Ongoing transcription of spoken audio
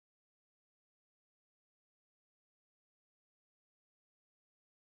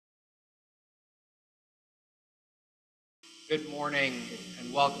Good morning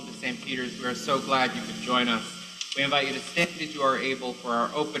and welcome to St. Peter's. We are so glad you could join us. We invite you to stand as you are able for our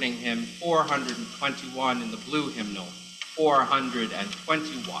opening hymn 421 in the blue hymnal,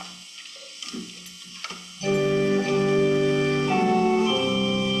 421.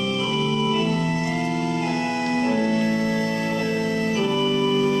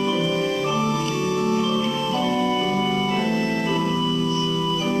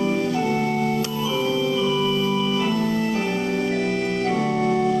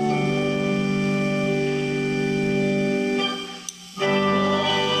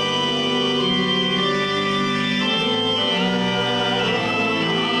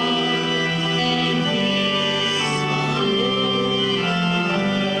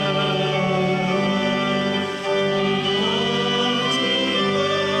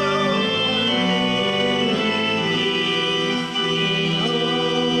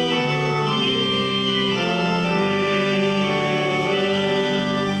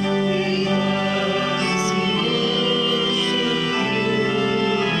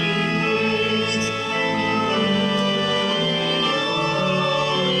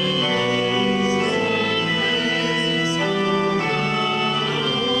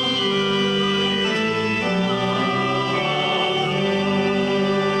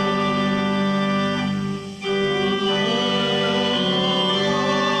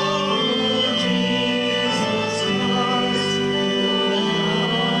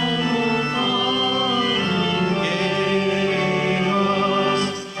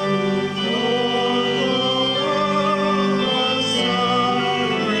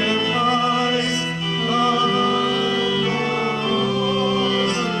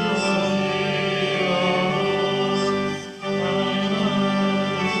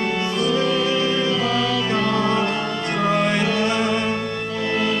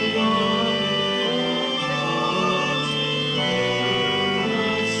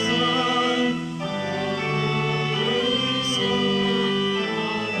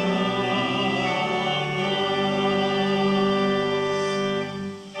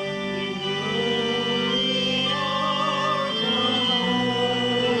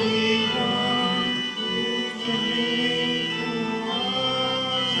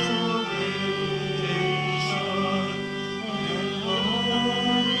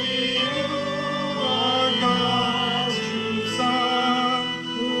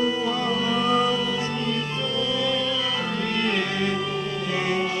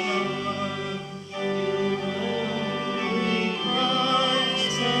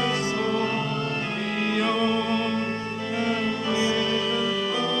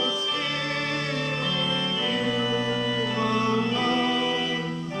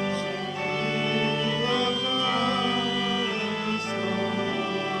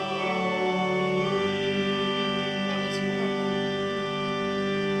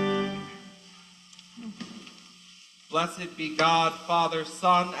 Blessed be God, Father,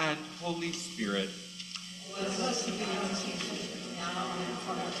 Son, and Holy Spirit. Blessed be now and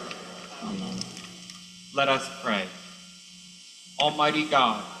forever. Amen. Let us pray. Almighty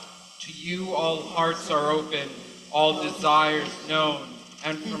God, to you all hearts are open, all desires known,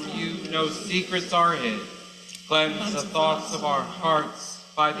 and from you no secrets are hid. Cleanse the thoughts of our hearts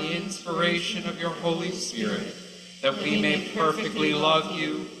by the inspiration of your Holy Spirit, that we may perfectly love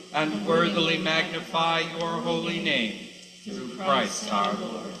you and worthily magnify your holy name, through Christ our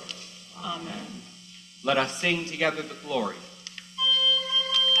Lord. Amen. Let us sing together the glory.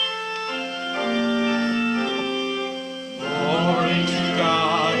 Glory to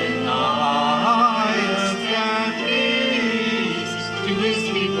God in the highest, and peace to his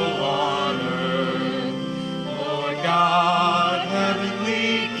people on earth. Lord God,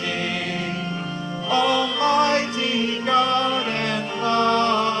 heavenly King, almighty God and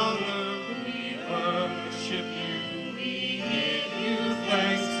Father, we worship you, we give you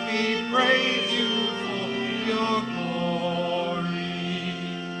thanks, we praise you for your glory.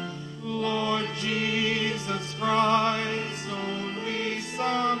 Lord Jesus Christ, only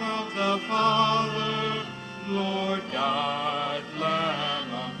Son of the Father, Lord God,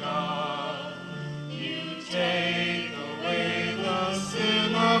 Lamb of God, you take away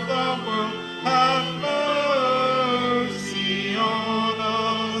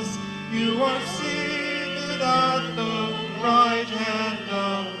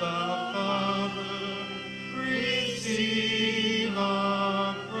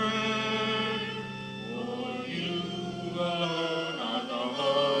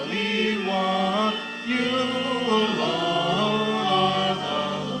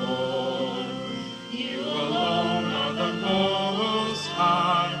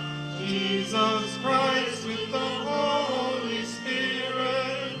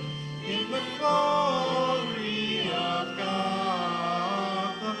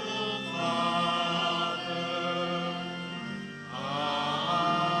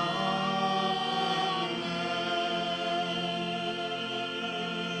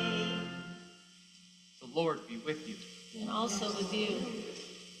also with you.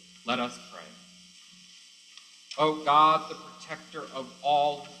 Let us pray. O God, the protector of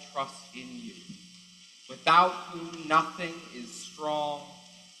all who trust in you, without whom nothing is strong,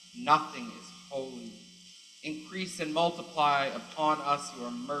 nothing is holy, increase and multiply upon us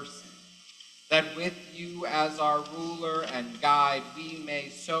your mercy, that with you as our ruler and guide, we may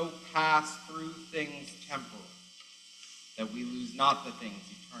so pass through things temporal, that we lose not the things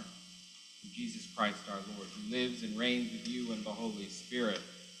eternal. Through Jesus Christ our Lord, who lives and reigns with you in the Holy Spirit,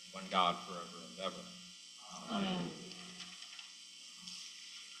 one God, forever and ever. Amen.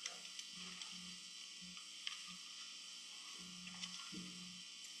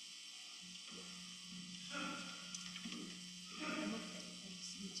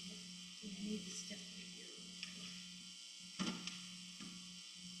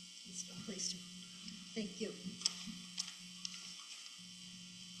 Thank you.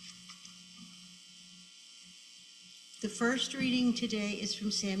 The first reading today is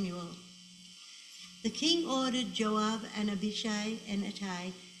from Samuel. The king ordered Joab and Abishai and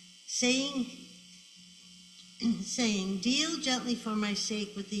Ittai, saying, "Deal gently for my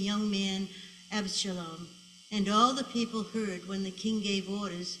sake with the young man Absalom." And all the people heard when the king gave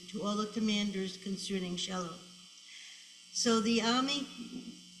orders to all the commanders concerning Shiloh. So the army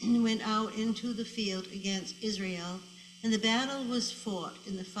went out into the field against Israel, and the battle was fought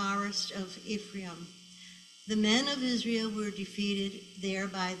in the forest of Ephraim. The men of Israel were defeated there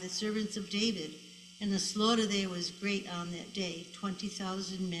by the servants of David, and the slaughter there was great on that day,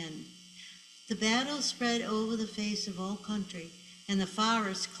 20,000 men. The battle spread over the face of all country, and the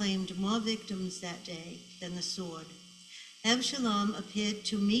forest claimed more victims that day than the sword. Absalom appeared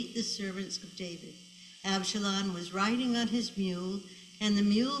to meet the servants of David. Absalom was riding on his mule, and the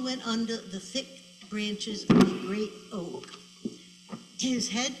mule went under the thick branches of a great oak. His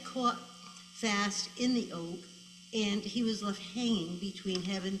head caught fast in the oak, and he was left hanging between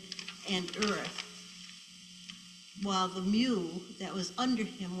heaven and earth, while the mule that was under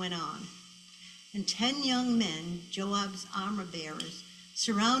him went on. And 10 young men, Joab's armor-bearers,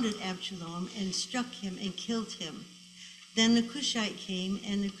 surrounded Absalom and struck him and killed him. Then the Cushite came,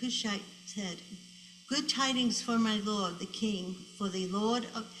 and the Cushite said, "Good tidings for my lord the king, for the Lord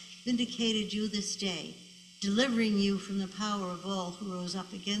vindicated you this day, delivering you from the power of all who rose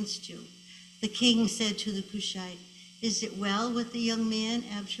up against you." The king said to the Cushite, "Is it well with the young man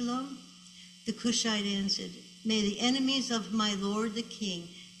Absalom?" The Cushite answered, "May the enemies of my lord the king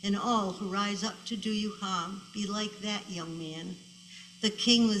and all who rise up to do you harm be like that young man." The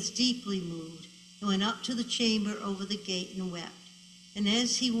king was deeply moved and went up to the chamber over the gate and wept. And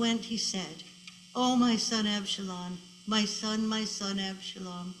as he went, he said, "Oh, my son Absalom, my son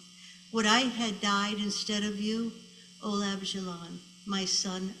Absalom, would I had died instead of you, O Absalom, my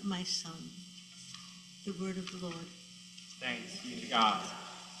son, my son." The word of the Lord. Thanks be to God.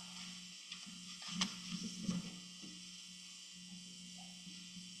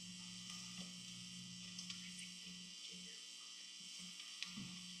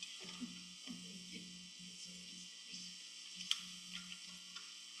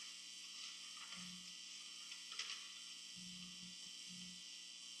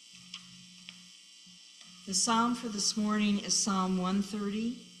 The psalm for this morning is Psalm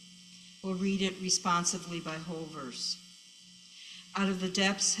 130. We'll read it responsively by whole verse. Out of the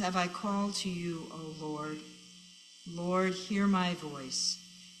depths have I called to you, O Lord. Lord, hear my voice.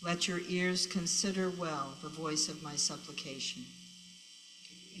 Let your ears consider well the voice of my supplication.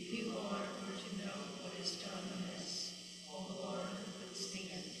 If you, Lord, were to know what is done amiss, O Lord, who could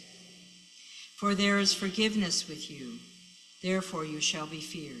stand? For there is forgiveness with you, therefore you shall be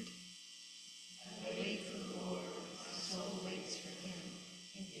feared. I wait for the Lord, my soul waits for him,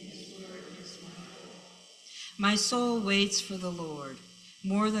 and his word is my hope. My soul waits for the Lord,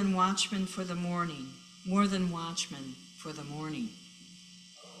 more than watchmen for the morning, more than watchmen for the morning.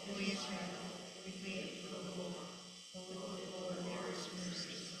 O Israel, we wait for the Lord. O Lord, there is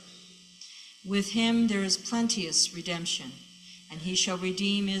mercy. With him there is plenteous redemption, and he shall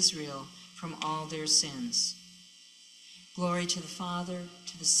redeem Israel from all their sins. Glory to the Father,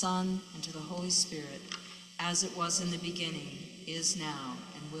 to the Son, and to the Holy Spirit, as it was in the beginning, is now,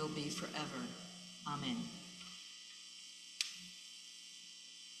 and will be forever. Amen.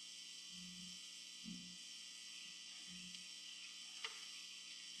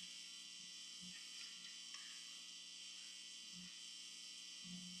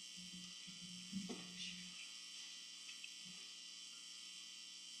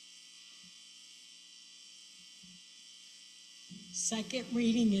 Second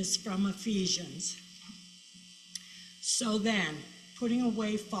reading is from Ephesians. So then, putting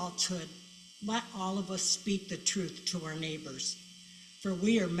away falsehood, Let all of us speak the truth to our neighbors, for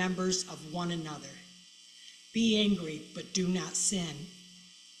we are members of one another. Be angry, but do not sin.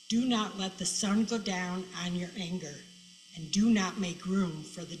 Do not let the sun go down on your anger, and do not make room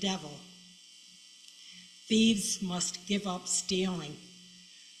for the devil. Thieves must give up stealing.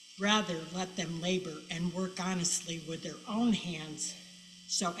 Rather, let them labor and work honestly with their own hands,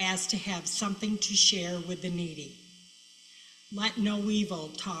 so as to have something to share with the needy. Let no evil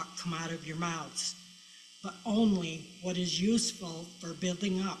talk come out of your mouths, but only what is useful for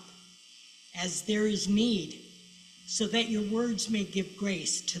building up, as there is need, so that your words may give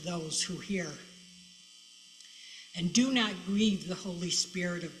grace to those who hear. And do not grieve the Holy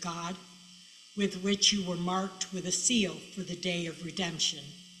Spirit of God, with which you were marked with a seal for the day of redemption.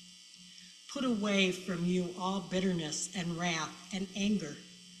 Put away from you all bitterness and wrath and anger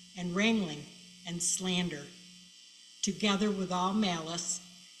and wrangling and slander, together with all malice,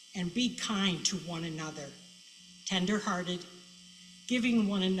 and be kind to one another, tender-hearted, giving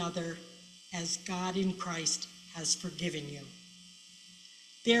one another as God in Christ has forgiven you.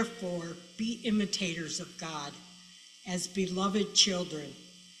 Therefore, be imitators of God as beloved children,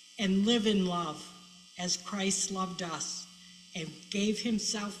 and live in love as Christ loved us and gave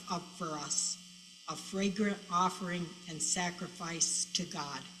himself up for us, a fragrant offering and sacrifice to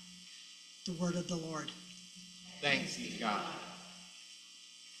God. The word of the Lord. Thanks be God.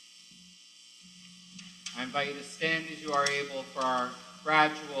 I invite you to stand as you are able for our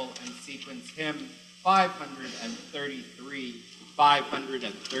gradual and sequence hymn 533.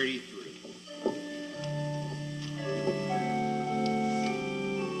 533.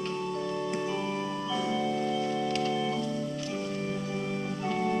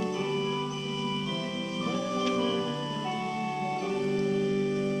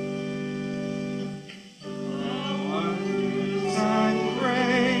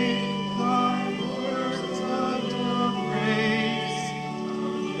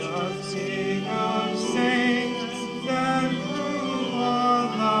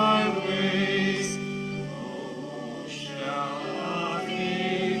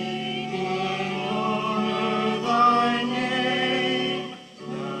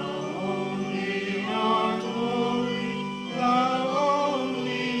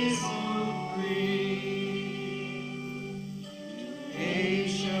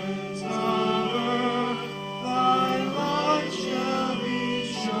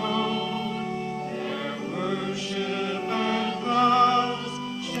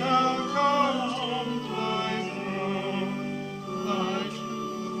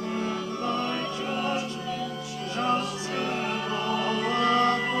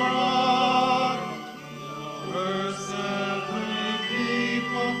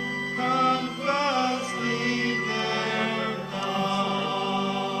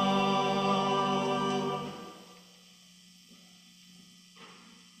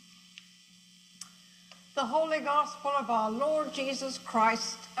 The Holy Gospel of our Lord Jesus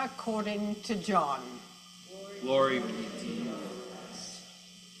Christ according to John. Glory be to you.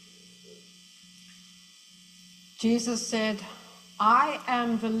 Jesus said, I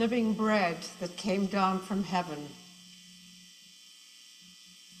am the living bread that came down from heaven.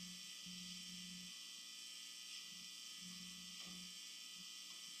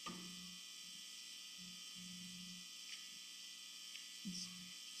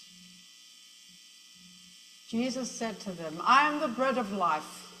 Jesus said to them, I am the bread of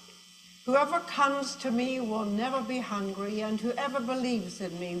life. Whoever comes to me will never be hungry, and whoever believes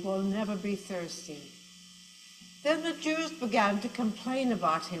in me will never be thirsty. Then the Jews began to complain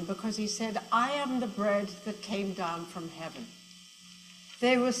about him because he said, I am the bread that came down from heaven.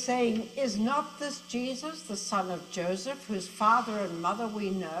 They were saying, is not this Jesus, the son of Joseph, whose father and mother we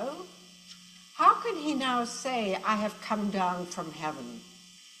know? How can he now say, I have come down from heaven?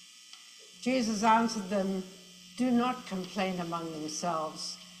 Jesus answered them, do not complain among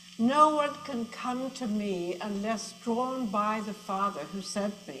themselves. No one can come to me unless drawn by the Father who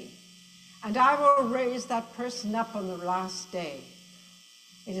sent me. And I will raise that person up on the last day.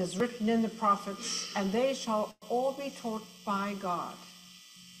 It is written in the prophets, and they shall all be taught by God.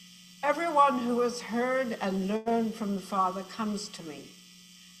 Everyone who has heard and learned from the Father comes to me.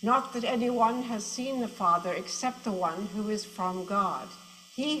 Not that anyone has seen the Father except the one who is from God.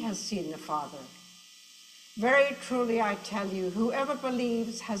 He has seen the Father. Very truly I tell you, whoever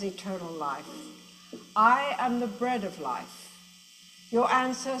believes has eternal life. I am the bread of life. Your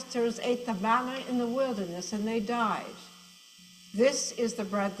ancestors ate the manna in the wilderness and they died. This is the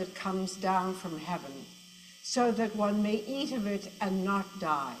bread that comes down from heaven, so that one may eat of it and not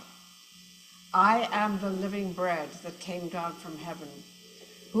die. I am the living bread that came down from heaven.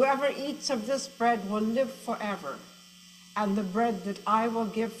 Whoever eats of this bread will live forever, and the bread that I will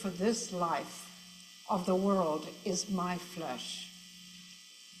give for this life of the world is my flesh.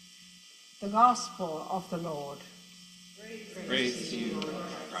 The Gospel of the Lord. Praise to you, Lord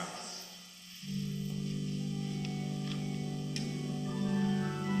Christ.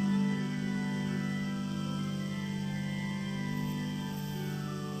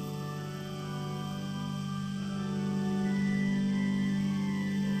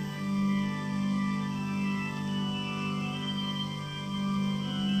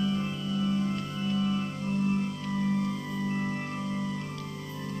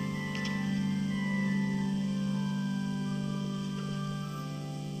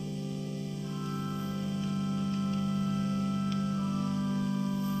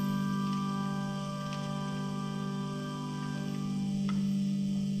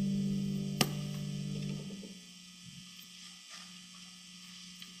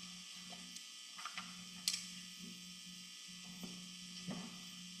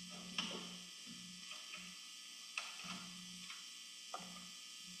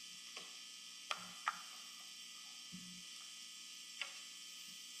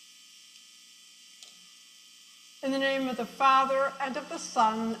 In the name of the Father, and of the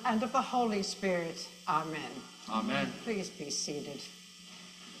Son, and of the Holy Spirit. Amen. Amen. Please be seated.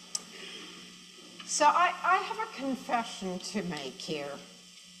 So I have a confession to make here.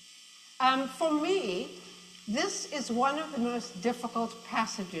 For me, this is one of the most difficult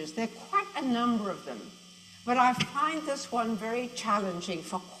passages. There are quite a number of them, but I find this one very challenging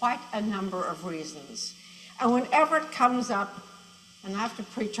for quite a number of reasons. And whenever it comes up, and I have to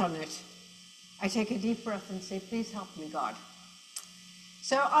preach on it, I take a deep breath and say, please help me, God.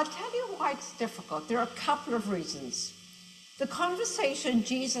 So I'll tell you why it's difficult. There are a couple of reasons. The conversation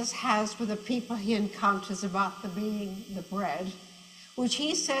Jesus has with the people he encounters about being the bread, which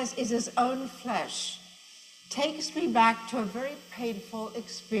he says is his own flesh, takes me back to a very painful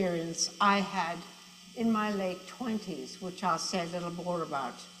experience I had in my late 20s, which I'll say a little more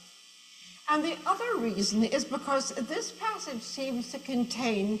about. And the other reason is because this passage seems to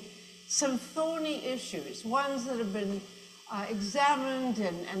contain some thorny issues, ones that have been examined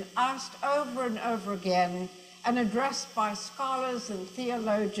and asked over and over again and addressed by scholars and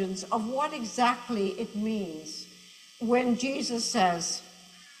theologians of what exactly it means when Jesus says,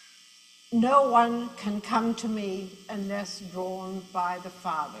 "No one can come to me unless drawn by the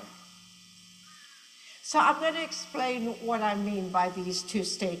Father." So I'm going to explain what I mean by these two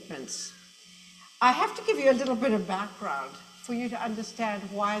statements. I have to give you a little bit of background for you to understand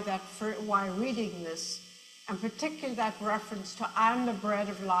why reading this, and particularly that reference to "I am the bread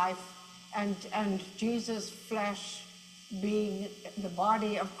of life," and Jesus' flesh being the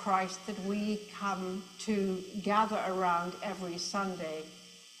body of Christ that we come to gather around every Sunday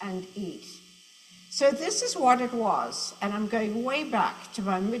and eat. So this is what it was, and I'm going way back to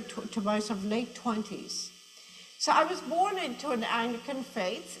my sort of late 20s. So I was born into an Anglican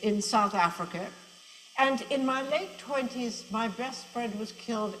faith in South Africa. And in my late 20s, my best friend was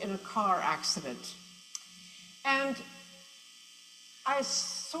killed in a car accident. And I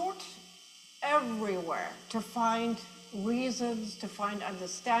sought everywhere to find reasons, to find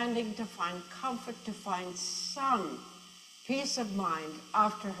understanding, to find comfort, to find some peace of mind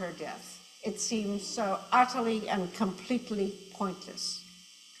after her death. It seemed so utterly and completely pointless.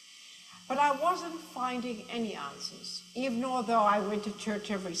 But I wasn't finding any answers, even although I went to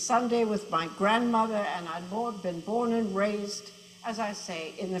church every Sunday with my grandmother, and I'd been born and raised, as I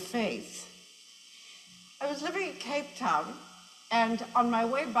say, in the faith. I was living in Cape Town, and on my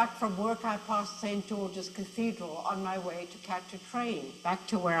way back from work, I passed St. George's Cathedral on my way to catch a train back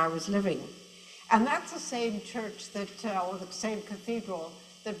to where I was living. And that's the same church that, or the same cathedral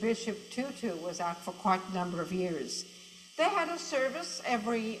that Bishop Tutu was at for quite a number of years. They had a service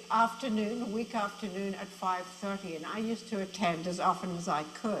every afternoon, a week afternoon at 5:30, and I used to attend as often as I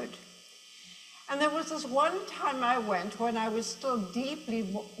could. And there was this one time I went when I was still deeply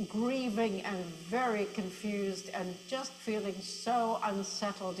grieving and very confused and just feeling so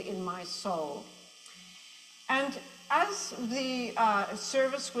unsettled in my soul. And as the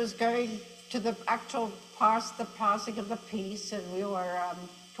service was going to the actual the passing of the peace, and we were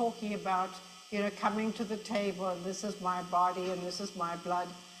talking about, coming to the table, and this is my body and this is my blood,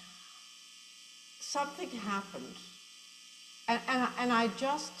 something happened. And I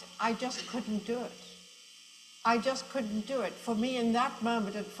just couldn't do it. I just couldn't do it. For me, in that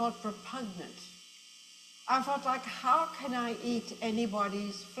moment, it felt repugnant. I felt like, how can I eat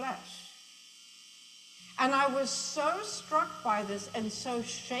anybody's flesh? And I was so struck by this and so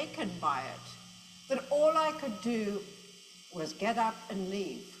shaken by it that all I could do was get up and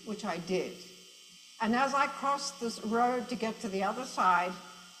leave, which I did. And as I crossed this road to get to the other side,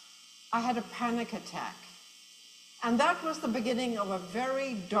 I had a panic attack. And that was the beginning of a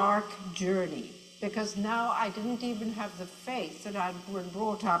very dark journey, because now I didn't even have the faith that I'd been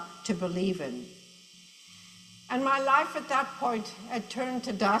brought up to believe in. And my life at that point had turned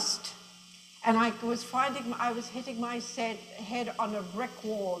to dust, and I was hitting my head on a brick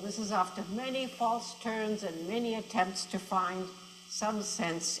wall. This is after many false turns and many attempts to find some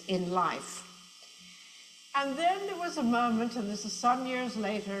sense in life. And then there was a moment, and this is some years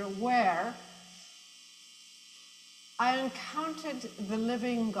later, where I encountered the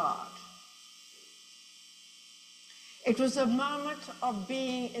living God. It was a moment of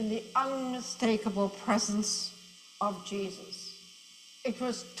being in the unmistakable presence of Jesus. It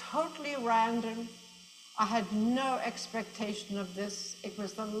was totally random. I had no expectation of this. It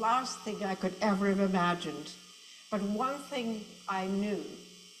was the last thing I could ever have imagined. But one thing I knew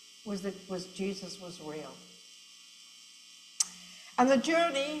was that Jesus was real. And the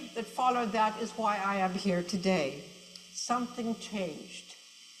journey that followed that is why I am here today. Something changed.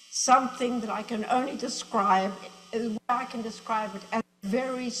 Something that I can only describe, I can describe it as a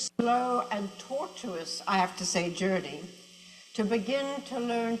very slow and tortuous, I have to say, journey to begin to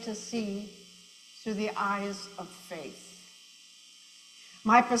learn to see through the eyes of faith.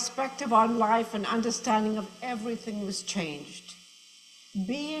 My perspective on life and understanding of everything was changed.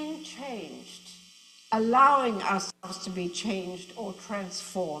 Being changed, allowing ourselves to be changed or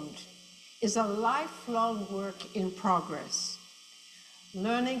transformed, is a lifelong work in progress.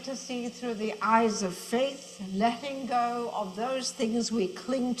 Learning to see through the eyes of faith, letting go of those things we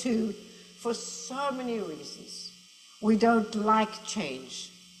cling to for so many reasons. We don't like change.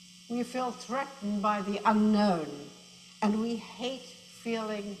 We feel threatened by the unknown, and we hate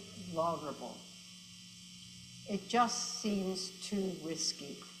feeling vulnerable. It just seems too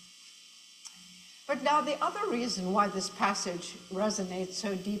risky. But now the other reason why this passage resonates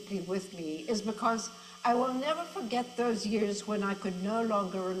so deeply with me is because I will never forget those years when I could no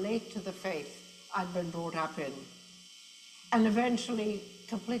longer relate to the faith I'd been brought up in, and eventually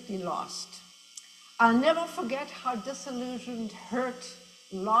completely lost. I'll never forget how disillusioned, hurt,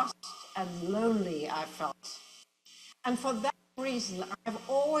 lost, and lonely I felt. And for that reason, I've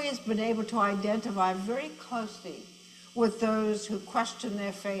always been able to identify very closely with those who question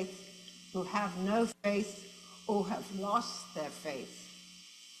their faith, who have no faith, or have lost their faith.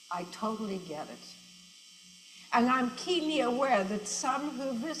 I totally get it. And I'm keenly aware that some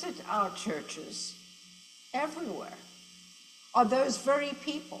who visit our churches everywhere are those very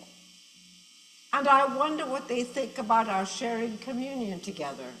people. And I wonder what they think about our sharing communion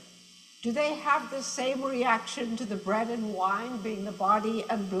together. Do they have the same reaction to the bread and wine being the body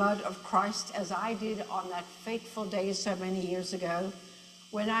and blood of Christ as I did on that fateful day so many years ago,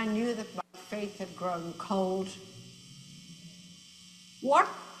 when I knew that my faith had grown cold? What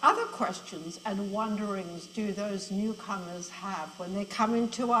other questions and wonderings do those newcomers have when they come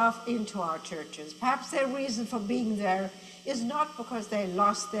into our churches? Perhaps their reason for being there is not because they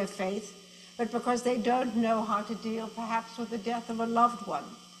lost their faith, but because they don't know how to deal perhaps with the death of a loved one,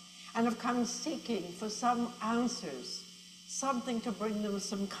 and have come seeking for some answers, something to bring them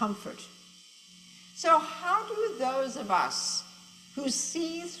some comfort. So how do those of us who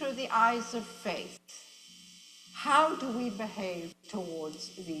see through the eyes of faith, how do we behave towards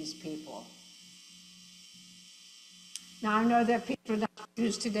these people? Now, I know that people in our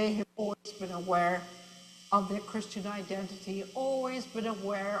Jews today have always been aware of their Christian identity, always been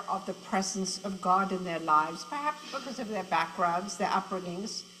aware of the presence of God in their lives, perhaps because of their backgrounds, their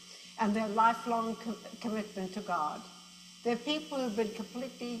upbringings, and their lifelong commitment to God. They're people who've been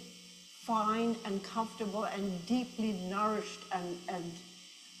completely fine and comfortable and deeply nourished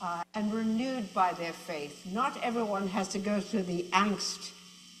and renewed by their faith. Not everyone has to go through the angst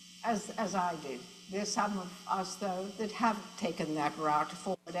as I did. There's some of us, though, that have taken that route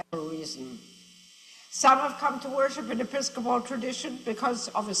for whatever reason. Some have come to worship in Episcopal tradition because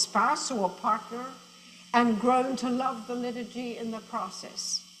of a spouse or a partner and grown to love the liturgy in the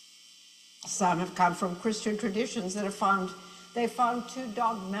process. Some have come from Christian traditions that they found too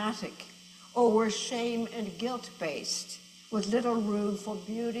dogmatic or were shame and guilt-based, with little room for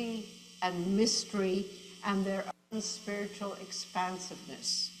beauty and mystery and their own spiritual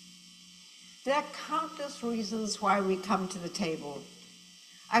expansiveness. There are countless reasons why we come to the table.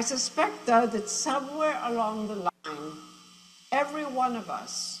 I suspect, though, that somewhere along the line, every one of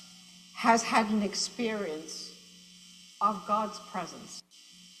us has had an experience of God's presence,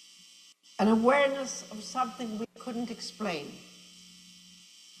 an awareness of something we couldn't explain.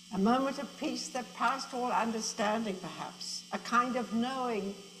 A moment of peace that passed all understanding, perhaps. A kind of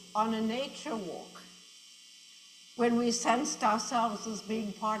knowing on a nature walk, when we sensed ourselves as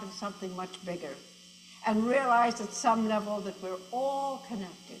being part of something much bigger and realized at some level that we're all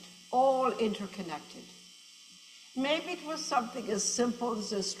connected, all interconnected. Maybe it was something as simple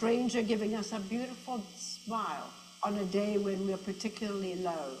as a stranger giving us a beautiful smile on a day when we're particularly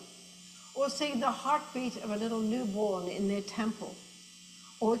low, or seeing the heartbeat of a little newborn in their temple,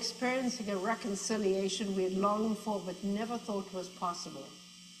 or experiencing a reconciliation we had longed for but never thought was possible.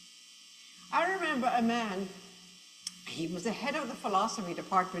 I remember a man, he was the head of the philosophy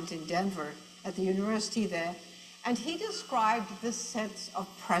department in Denver at the university there, and he described this sense of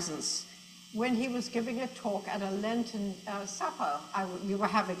presence when he was giving a talk at a Lenten supper we were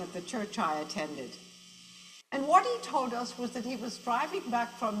having at the church I attended. And what he told us was that he was driving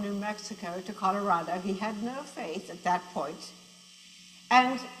back from New Mexico to Colorado. He had no faith at that point.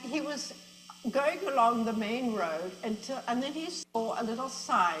 And he was going along the main road and then he saw a little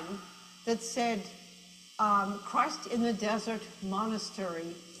sign that said, Christ in the Desert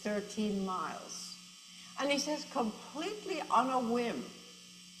Monastery, 13 miles. And he says, completely on a whim,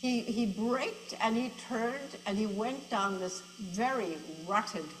 he braked and he turned and he went down this very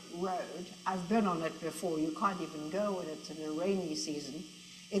rutted road. I've been on it before. You can't even go when it's in a rainy season.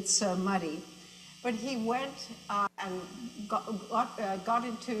 It's so muddy. But he went and got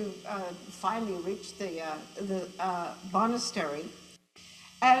into, finally reached the monastery.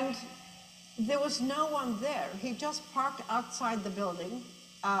 And there was no one there. He just parked outside the building,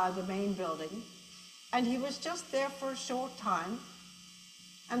 the main building, and he was just there for a short time,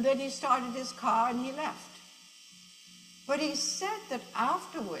 and then he started his car and he left. But he said that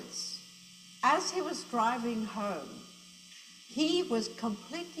afterwards, as he was driving home, he was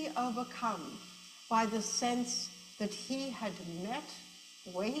completely overcome by the sense that he had met,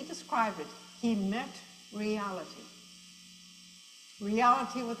 the way he described it, he met reality.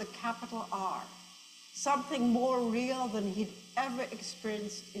 Reality with a capital R. Something more real than he'd ever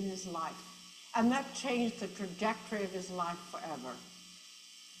experienced in his life. And that changed the trajectory of his life forever.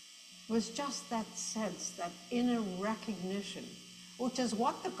 It was just that sense, that inner recognition, which is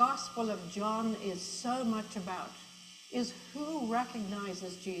what the Gospel of John is so much about, is who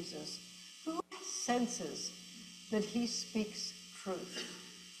recognizes Jesus, who senses that he speaks truth.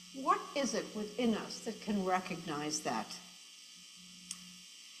 What is it within us that can recognize that?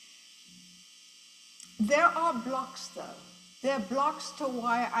 There are blocks, though. There are blocks to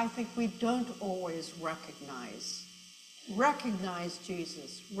why I think we don't always recognize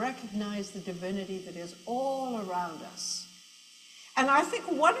Jesus, recognize the divinity that is all around us. And I think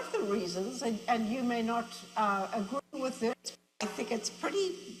one of the reasons, and you may not agree with this, I think it's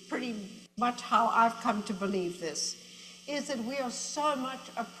pretty much how I've come to believe this, is that we are so much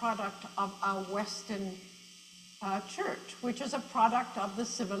a product of our Western church, which is a product of the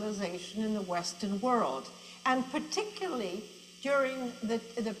civilization in the Western world, and particularly during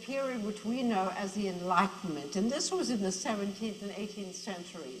the period which we know as the Enlightenment. And this was in the 17th and 18th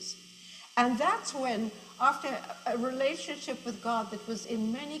centuries. And that's when, after a relationship with God that was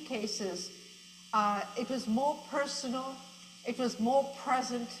in many cases, it was more personal, it was more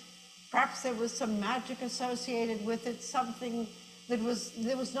present, perhaps there was some magic associated with it, something that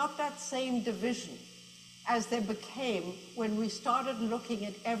there was not that same division as there became when we started looking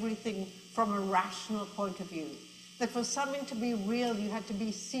at everything from a rational point of view. That for something to be real, you had to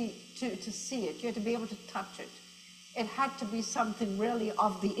to see it. You had to be able to touch it. It had to be something really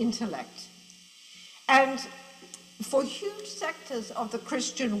of the intellect. And for huge sectors of the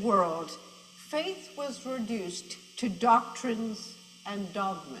Christian world, faith was reduced to doctrines and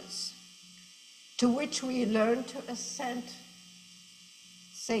dogmas, to which we learn to assent,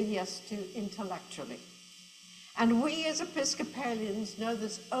 say yes to intellectually. And we as Episcopalians know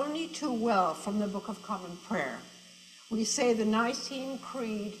this only too well from the Book of Common Prayer. We say the Nicene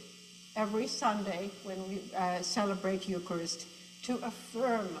Creed every Sunday when we celebrate Eucharist to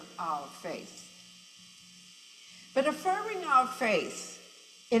affirm our faith. But affirming our faith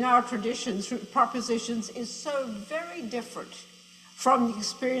in our traditions, propositions, is so very different from the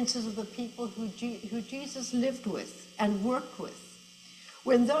experiences of the people who Jesus lived with and worked with.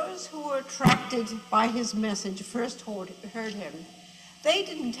 When those who were attracted by his message first heard him, they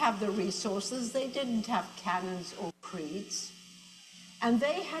didn't have the resources, they didn't have canons or creeds, and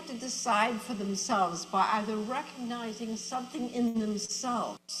they had to decide for themselves by either recognizing something in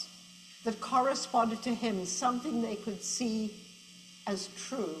themselves that corresponded to him, something they could see as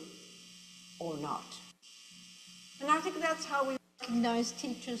true or not. And I think that's how we recognize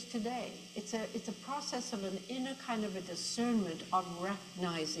teachers today. It's a process of an inner kind of a discernment of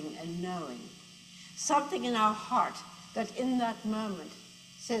recognizing and knowing. Something in our heart that in that moment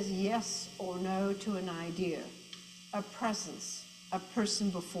says yes or no to an idea, a presence, a person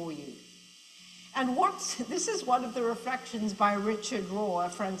before you. And this is one of the reflections by Richard Rohr, a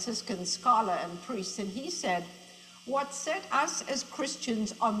Franciscan scholar and priest, and he said, what set us as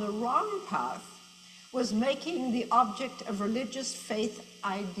Christians on the wrong path was making the object of religious faith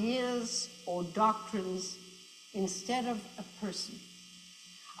ideas or doctrines instead of a person.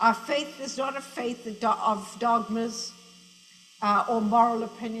 Our faith is not a faith of dogmas or moral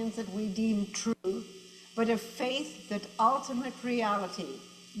opinions that we deem true, but a faith that ultimate reality,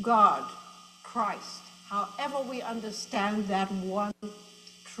 God, Christ, however we understand that one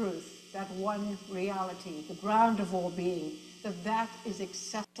truth, that one reality, the ground of all being, that is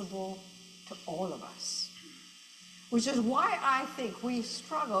accessible to all of us. Which is why I think we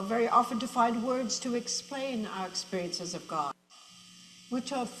struggle very often to find words to explain our experiences of God,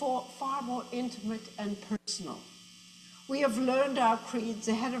 which are far more intimate and personal. We have learned our creeds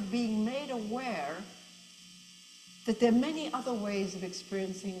ahead of being made aware that there are many other ways of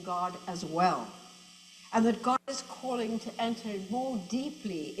experiencing God as well, and that God is calling to enter more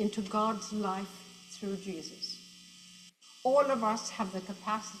deeply into God's life through Jesus. All of us have the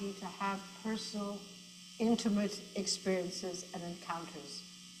capacity to have personal, intimate experiences and encounters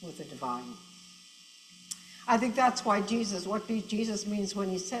with the divine. I think that's why what Jesus means when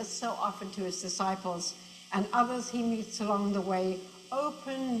he says so often to his disciples and others he meets along the way,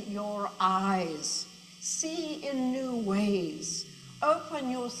 open your eyes, see in new ways, open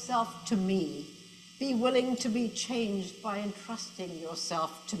yourself to me, be willing to be changed by entrusting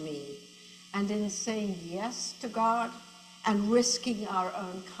yourself to me, and in saying yes to God and risking our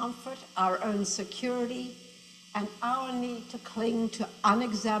own comfort, our own security, and our need to cling to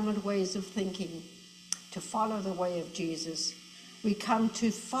unexamined ways of thinking, to follow the way of Jesus, we come to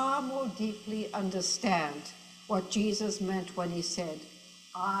far more deeply understand what Jesus meant when he said,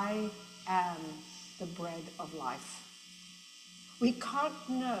 I am the bread of life. We can't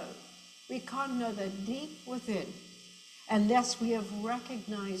know that deep within unless we have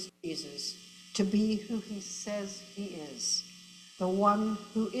recognized Jesus to be who he says he is, the one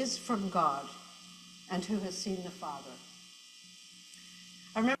who is from God and who has seen the Father.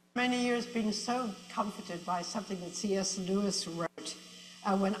 I remember many years being so comforted by something that C.S. Lewis wrote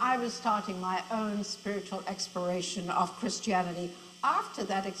when I was starting my own spiritual exploration of Christianity after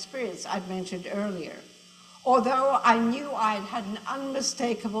that experience I'd mentioned earlier. Although I knew I had had an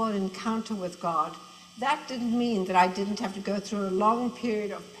unmistakable encounter with God, that didn't mean that I didn't have to go through a long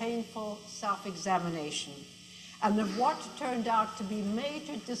period of painful self-examination and of what turned out to be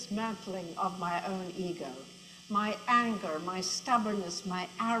major dismantling of my own ego, my anger, my stubbornness, my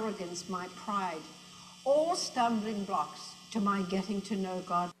arrogance, my pride, all stumbling blocks to my getting to know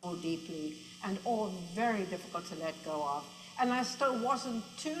God more deeply and all very difficult to let go of. And I still wasn't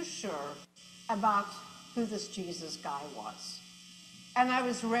too sure about who this Jesus guy was. And I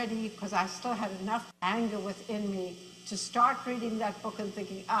was ready, because I still had enough anger within me, to start reading that book and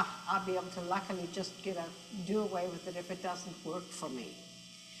thinking, I'll be able to luckily just do away with it if it doesn't work for me.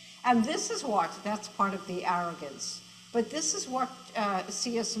 And that's part of the arrogance. But this is what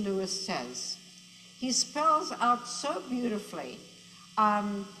C.S. Lewis says. He spells out so beautifully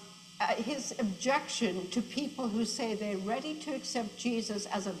his objection to people who say they're ready to accept Jesus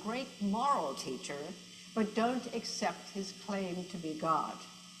as a great moral teacher, but don't accept his claim to be God.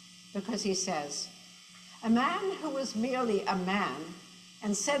 Because he says, a man who was merely a man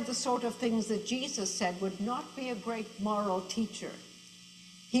and said the sort of things that Jesus said would not be a great moral teacher.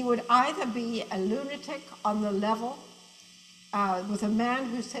 He would either be a lunatic on the level with a man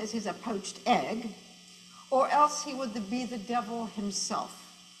who says he's a poached egg, or else he would be the devil himself.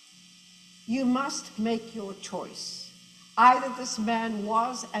 You must make your choice. Either this man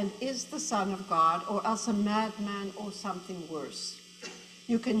was and is the Son of God, or else a madman or something worse.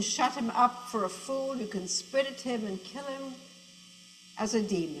 You can shut him up for a fool, you can spit at him and kill him as a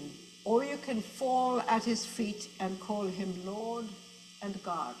demon, or you can fall at his feet and call him Lord and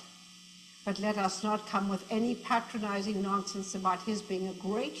God. But let us not come with any patronizing nonsense about his being a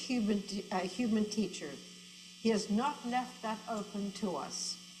great human teacher. He has not left that open to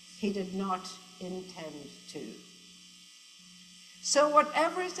us. He did not intend to. So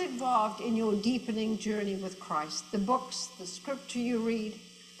whatever is involved in your deepening journey with Christ, the books, the scripture you read,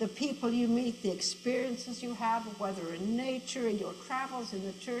 the people you meet, the experiences you have, whether in nature, in your travels, in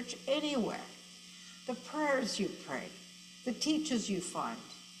the church, anywhere, the prayers you pray, the teachers you find,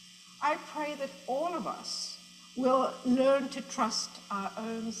 I pray that all of us we'll learn to trust our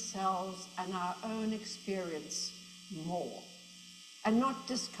own selves and our own experience more, and not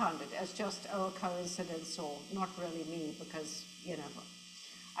discount it as just, oh, a coincidence, or not really me because,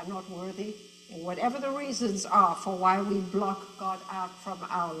 I'm not worthy, or whatever the reasons are for why we block God out from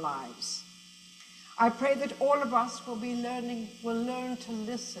our lives. I pray that all of us will learn to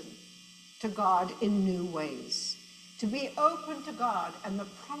listen to God in new ways, to be open to God and the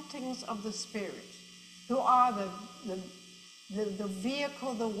promptings of the Spirit, who are the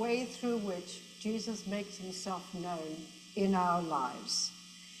vehicle, the way through which Jesus makes himself known in our lives.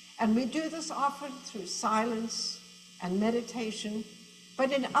 And we do this often through silence and meditation,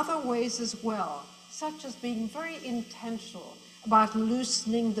 but in other ways as well, such as being very intentional about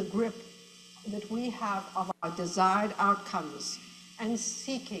loosening the grip that we have of our desired outcomes and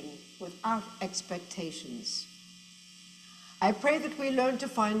seeking without expectations. I pray that we learn to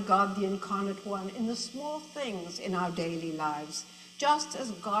find God, the incarnate one, in the small things in our daily lives, just as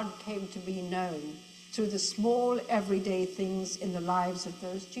God came to be known through the small everyday things in the lives of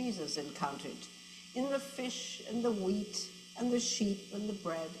those Jesus encountered, in the fish and the wheat and the sheep and the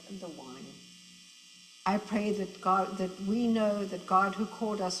bread and the wine. I pray that we know that God, who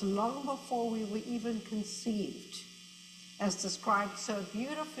called us long before we were even conceived, as described so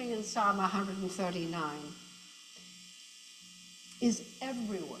beautifully in Psalm 139, is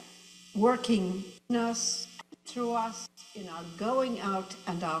everywhere, working in us, through us, in our going out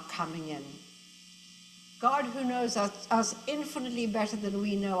and our coming in. God, who knows us infinitely better than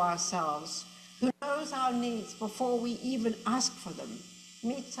we know ourselves, who knows our needs before we even ask for them,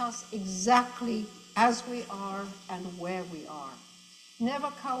 meets us exactly as we are and where we are,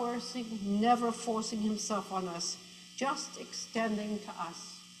 never coercing, never forcing himself on us, just extending to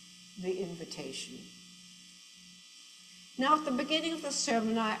us the invitation. Now, at the beginning of the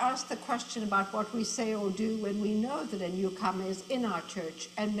sermon, I asked the question about what we say or do when we know that a newcomer is in our church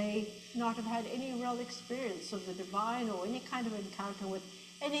and may not have had any real experience of the divine or any kind of encounter with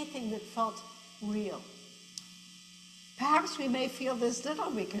anything that felt real. Perhaps we may feel there's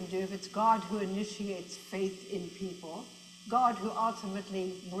little we can do if it's God who initiates faith in people, God who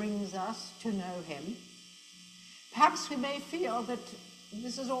ultimately brings us to know him. Perhaps we may feel that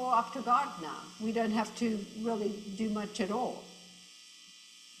this is all up to God now. We don't have to really do much at all.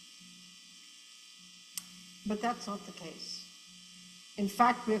 But that's not the case. In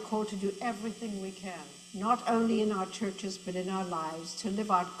fact, we're called to do everything we can, not only in our churches, but in our lives, to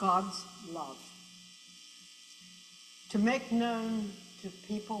live out God's love. To make known to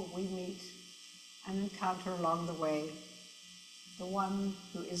people we meet and encounter along the way the one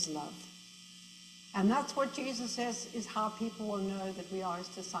who is love. And that's what Jesus says is how people will know that we are his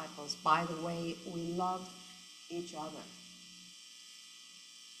disciples, by the way we love each other.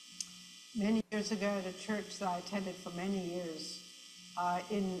 Many years ago at a church that I attended for many years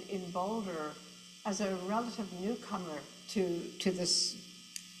in Boulder, as a relative newcomer to this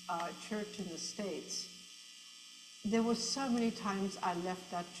church in the States, there were so many times I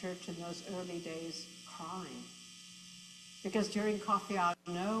left that church in those early days crying. Because during coffee hour,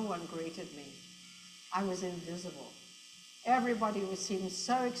 no one greeted me. I was invisible. Everybody seemed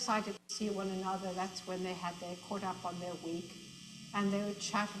so excited to see one another. That's when they caught up on their week, and they would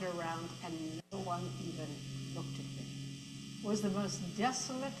chatter around, and no one even looked at me. It was the most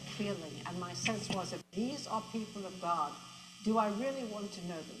desolate feeling, and my sense was, if these are people of God, do I really want to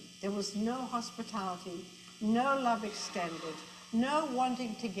know them? There was no hospitality, no love extended, no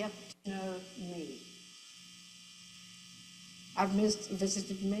wanting to get to know me. I've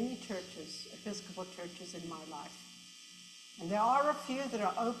visited many churches, Episcopal churches in my life. And there are a few that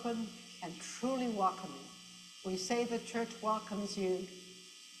are open and truly welcoming. We say the church welcomes you,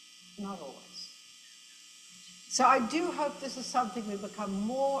 not always. So I do hope this is something we become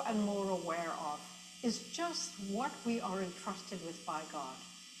more and more aware of, is just what we are entrusted with by God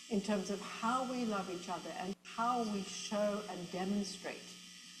in terms of how we love each other and how we show and demonstrate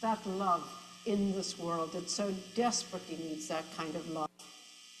that love in this world that so desperately needs that kind of love.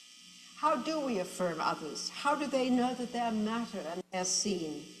 How do we affirm others? How do they know that they matter and they're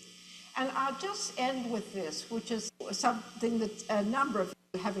seen? And I'll just end with this, which is something that a number of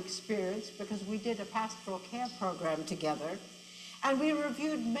you have experienced, because we did a pastoral care program together, and we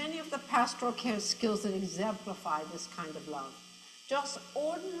reviewed many of the pastoral care skills that exemplify this kind of love. Just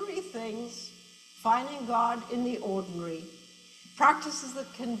ordinary things, finding God in the ordinary, practices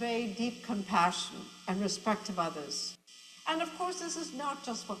that convey deep compassion and respect of others. And of course, this is not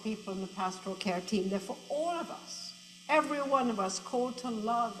just for people in the pastoral care team, they're for all of us. Every one of us called to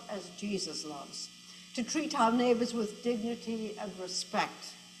love as Jesus loves, to treat our neighbors with dignity and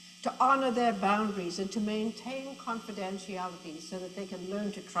respect, to honor their boundaries and to maintain confidentiality so that they can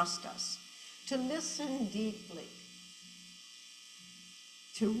learn to trust us, to listen deeply,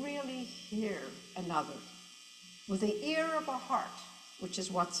 to really hear another with the ear of a heart, which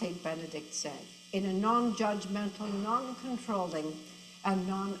is what St. Benedict said, in a non-judgmental, non-controlling, and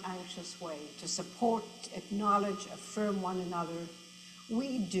non-anxious way, to support, acknowledge, affirm one another.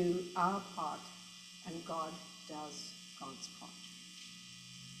 We do our part, and God does God's part.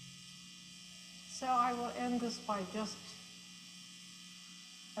 So I will end this by just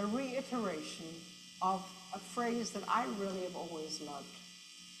a reiteration of a phrase that I really have always loved.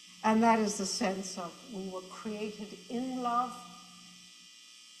 And that is the sense of we were created in love,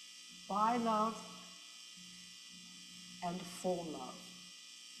 by love, and for love.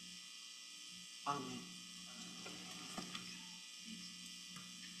 Amen.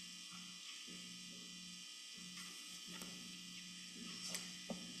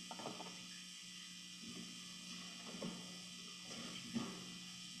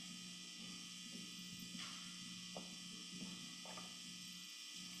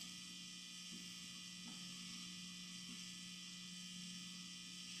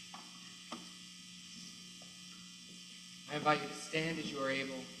 I invite you to stand as you are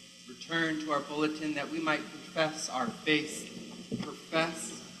able. Return to our bulletin that we might profess our faith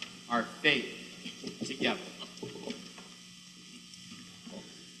together.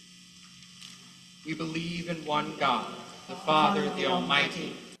 We believe in one God, the Father, the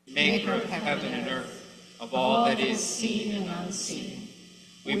Almighty, maker of heaven and earth, of all that is seen and unseen.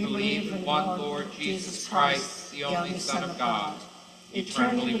 We believe in one Lord Jesus Christ, the only Son of God,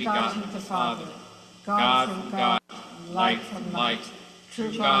 eternally begotten of the Father, God from God, light from light,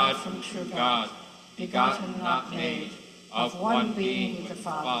 true God from true God, begotten, not made, of one being with the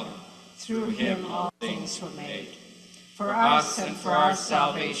Father. Through him all things were made. For us and for our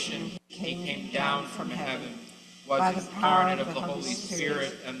salvation he came down from heaven, was incarnate of the Holy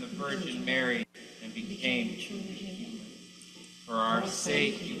Spirit and the Virgin Mary, and became truly human. For our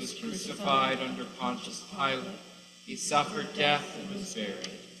sake he was crucified under Pontius Pilate. He suffered death and was buried.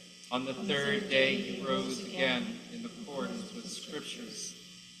 On the third day he rose again in accordance with the Scriptures.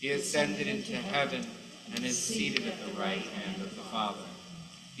 He ascended into heaven and is seated at the right hand of the Father.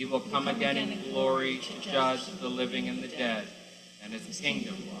 He will come again in glory to judge the living and the dead, and his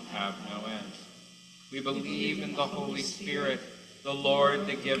kingdom will have no end. We believe in the Holy Spirit, the Lord,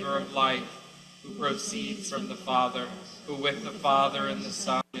 the giver of life, who proceeds from the Father, who with the Father and the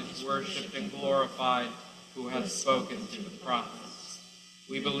Son is worshipped and glorified, who has spoken through the prophets.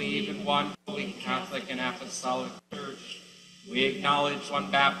 We believe in one holy Catholic and Apostolic Church. We acknowledge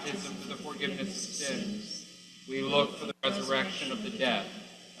one baptism for the forgiveness of sins. We look for the resurrection of the dead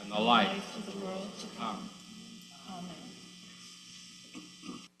and the life of the world to come. Amen.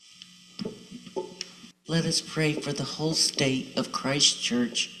 Let us pray for the whole state of Christ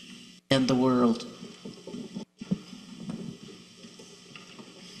Church and the world.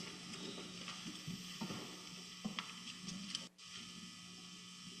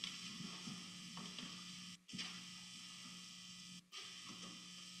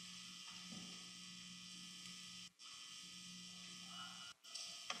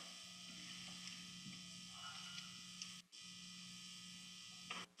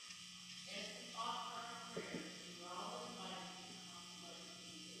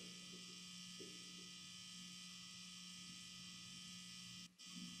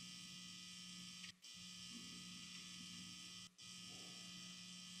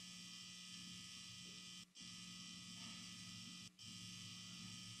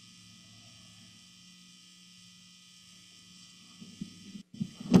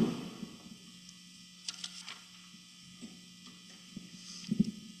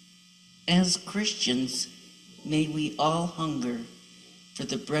 As Christians, may we all hunger for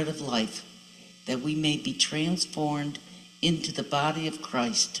the bread of life, that we may be transformed into the body of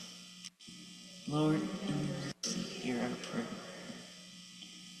Christ. Lord, in mercy, hear our prayer.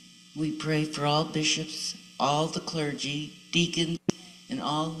 We pray for all bishops, all the clergy, deacons, and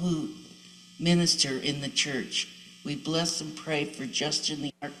all who minister in the church. We bless and pray for Justin,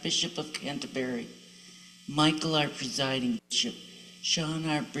 the Archbishop of Canterbury, Michael, our presiding bishop, Sean,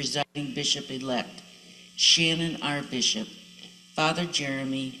 our presiding bishop-elect, Shannon, our bishop, Father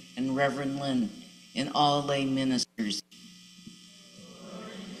Jeremy, and Reverend Lynn, and all lay ministers.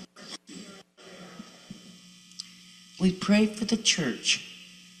 We pray for the church,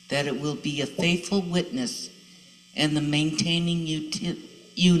 that it will be a faithful witness and the maintaining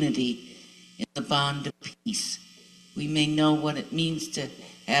unity in the bond of peace. We may know what it means to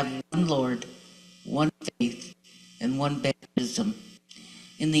have one Lord, one faith, and one baptism.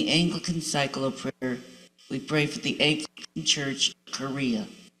 In the Anglican cycle of prayer, we pray for the Anglican Church of Korea.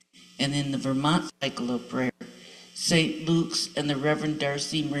 And in the Vermont cycle of prayer, St. Luke's and the Reverend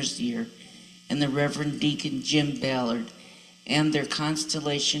Darcy Mercier and the Reverend Deacon Jim Ballard and their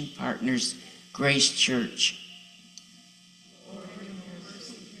Constellation Partners Grace Church.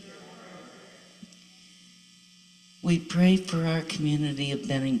 We pray for our community of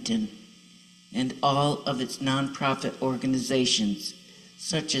Bennington and all of its nonprofit organizations,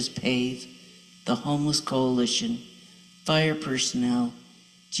 such as PAVE, the Homeless Coalition, fire personnel,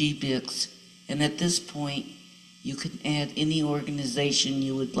 GBICS, and at this point, you can add any organization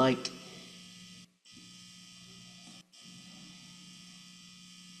you would like.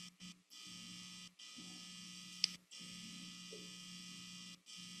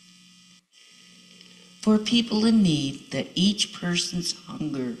 For people in need, that each person's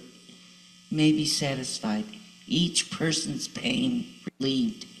hunger may be satisfied, each person's pain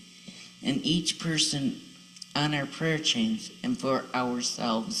relieved, and each person on our prayer chains, and for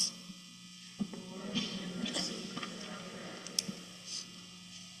ourselves.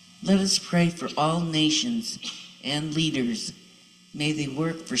 Let us pray for all nations and leaders. May they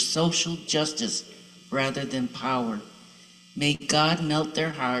work for social justice rather than power. May God melt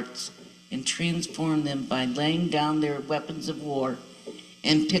their hearts and transform them by laying down their weapons of war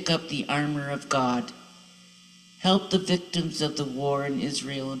and pick up the armor of God. Help the victims of the war in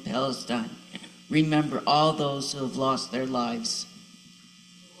Israel and Palestine. Remember all those who have lost their lives.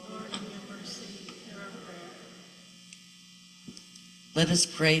 Let us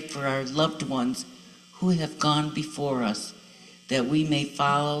pray for our loved ones who have gone before us, that we may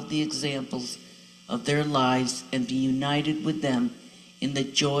follow the examples of their lives and be united with them in the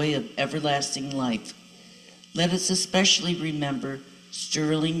joy of everlasting life. Let us especially remember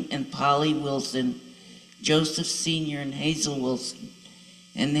Sterling and Polly Wilson, Joseph Sr. and Hazel Wilson,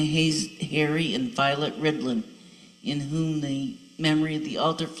 and Harry and Violet Ridlin, in whom the memory of the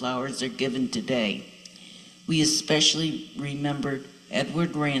altar flowers are given today. We especially remember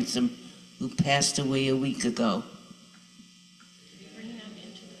Edward Ransom, who passed away a week ago.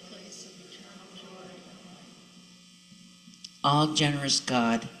 All generous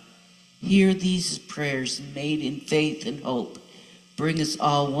God, hear these prayers made in faith and hope. Bring us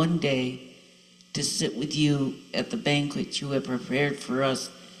all one day to sit with you at the banquet you have prepared for us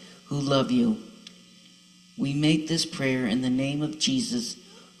who love you. We make this prayer in the name of Jesus,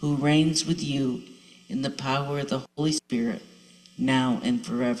 who reigns with you in the power of the Holy Spirit, now and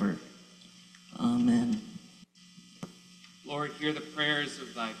forever. Amen. Lord, hear the prayers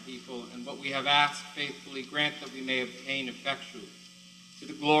of thy people, and what we have asked faithfully grant that we may obtain effectually, to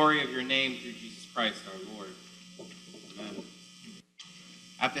the glory of your name through Jesus Christ our Lord. Amen.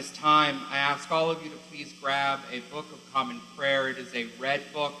 At this time, I ask all of you to please grab a book of common prayer. It is a red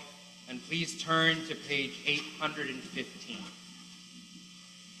book, and please turn to page 815.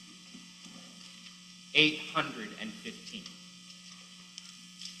 815.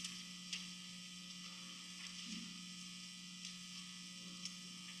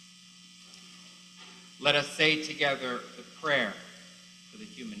 Let us say together the prayer for the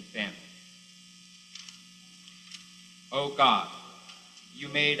human family. O God, you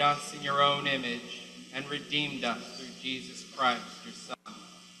made us in your own image and redeemed us through Jesus Christ, your Son.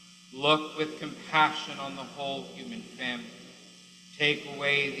 Look with compassion on the whole human family. Take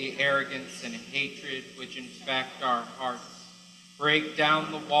away the arrogance and hatred which infect our hearts. Break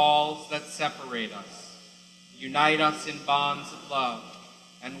down the walls that separate us. Unite us in bonds of love,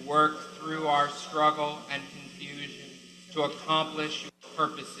 and work through our struggle and confusion to accomplish your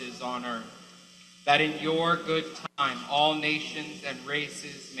purposes on earth, that in your good time all nations and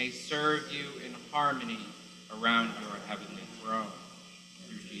races may serve you in harmony around your heavenly throne.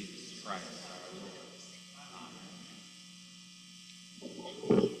 Through Jesus Christ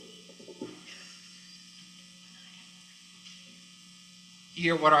our Lord.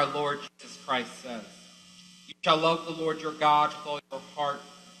 Hear what our Lord Jesus Christ says. You shall love the Lord your God with all your heart,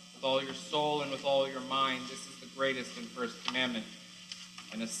 with all your soul, and with all your mind. This is the greatest and first commandment.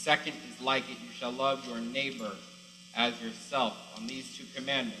 And a second is like it. You shall love your neighbor as yourself. On these two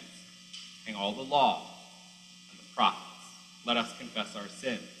commandments hang all the law and the prophets. Let us confess our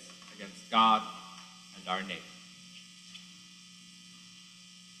sins against God and our neighbor.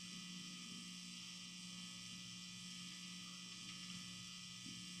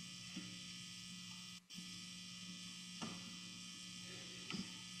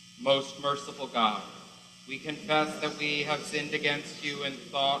 Most merciful God, we confess that we have sinned against you in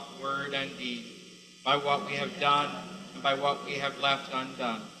thought, word, and deed, by what we have done and by what we have left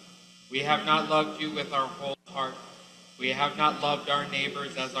undone. We have not loved you with our whole heart. We have not loved our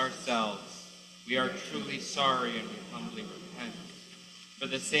neighbors as ourselves. We are truly sorry and we humbly repent. For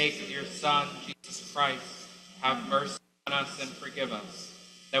the sake of your Son, Jesus Christ, have mercy on us and forgive us,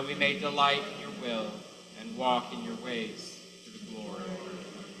 that we may delight in your will and walk in your ways to the glory of your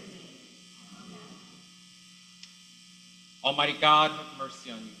name. Almighty God, have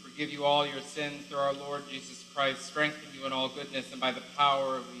mercy on you, forgive you all your sins through our Lord Jesus Christ, strengthen you in all goodness, and by the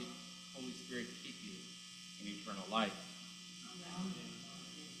power of the Holy Spirit keep you in eternal life. Amen.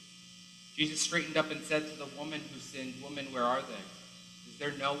 Jesus straightened up and said to the woman who sinned, "Woman, where are they? Is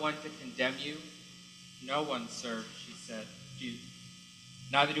there no one to condemn you?" "No one, sir," she said. "Jesus,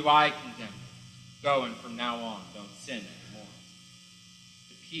 neither do I condemn you. Go, and from now on, don't sin anymore."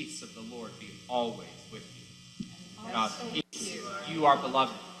 The peace of the Lord be always with you. God's peace. You are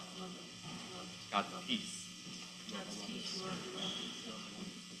beloved. God's peace. You are beloved.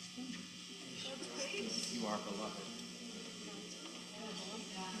 You are beloved.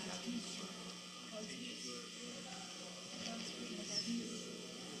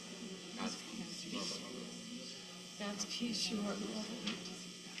 God's peace, you are beloved.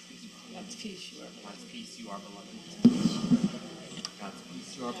 God's peace, you are beloved. God's peace, you are beloved. God's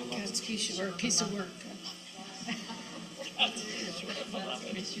peace, you are beloved. God's peace, you are a piece of work. God's peace, you are beloved.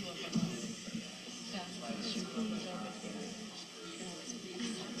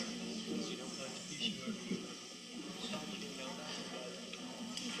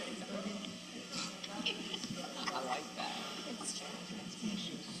 I like that.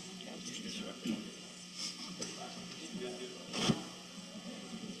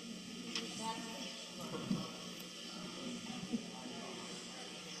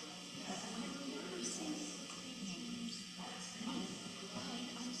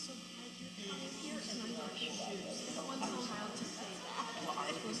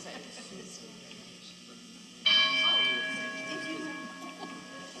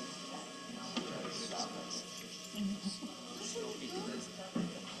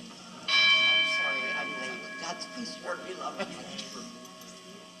 God's peace, you are beloved.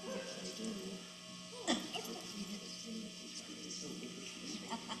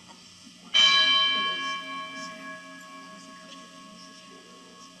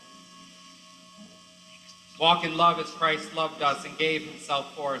 Walk in love as Christ loved us and gave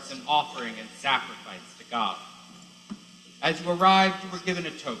himself for us, an offering and sacrifice to God. As you arrived, you were given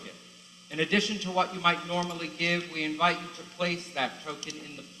a token. In addition to what you might normally give, we invite you to place that token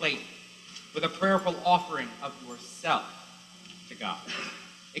in the plate with a prayerful offering of yourself to God.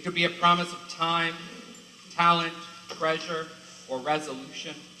 It could be a promise of time, talent, treasure, or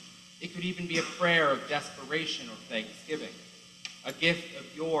resolution. It could even be a prayer of desperation or thanksgiving, a gift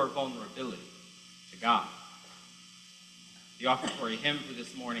of your vulnerability to God. The offertory hymn for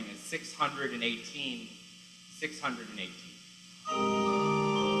this morning is 618. 618.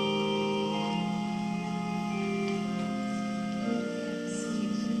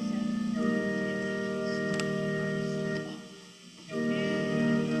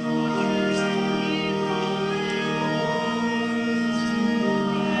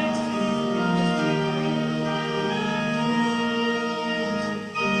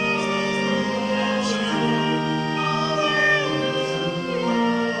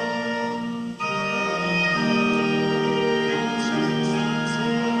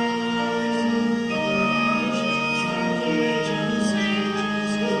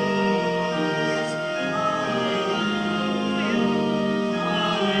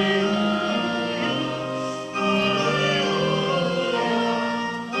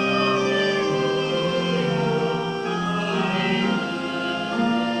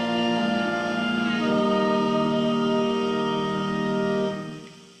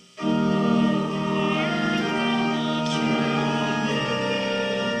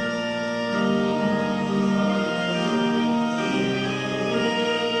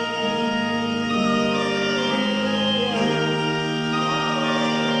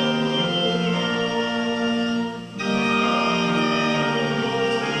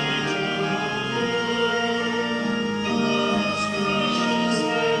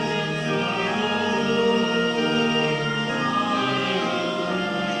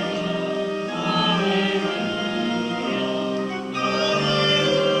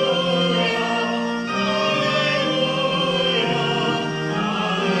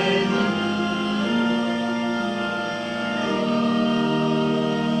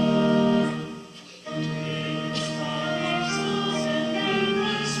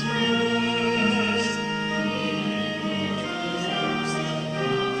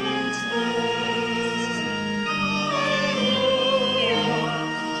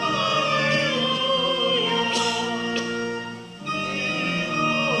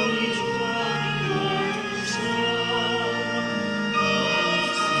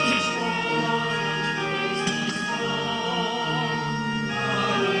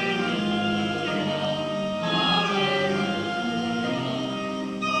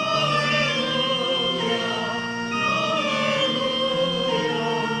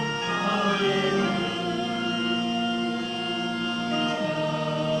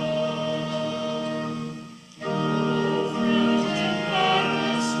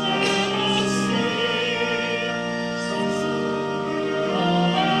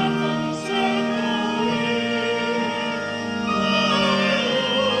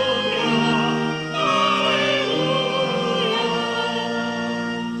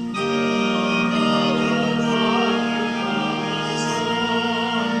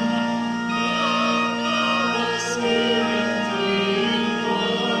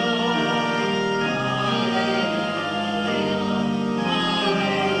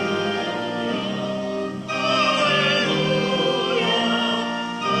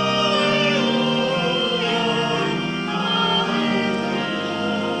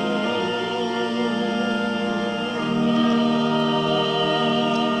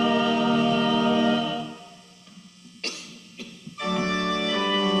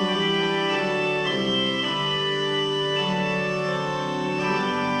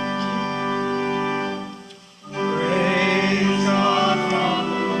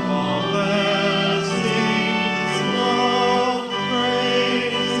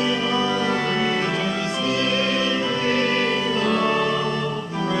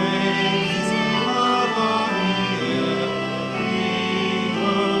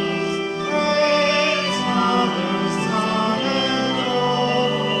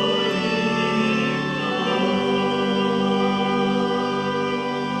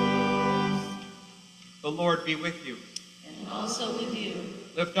 The Lord be with you. And also with you.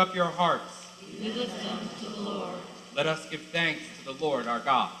 Lift up your hearts. We lift them to the Lord. Let us give thanks to the Lord our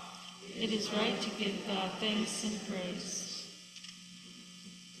God. It is right to give God thanks and praise.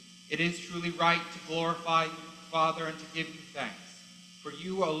 It is truly right to glorify you, Father, and to give you thanks. For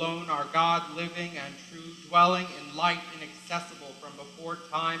you alone are God, living and true, dwelling in light inaccessible from before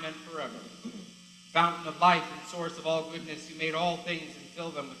time and forever. Fountain of life and source of all goodness, you made all things and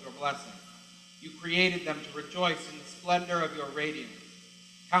fill them with your blessing. You created them to rejoice in the splendor of your radiance.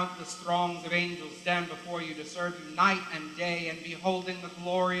 Countless throngs of angels stand before you to serve you night and day, and beholding the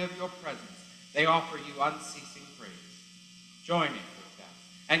glory of your presence, they offer you unceasing praise. Joining with them,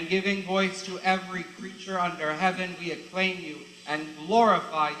 and giving voice to every creature under heaven, we acclaim you and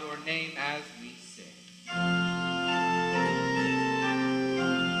glorify your name as we sing.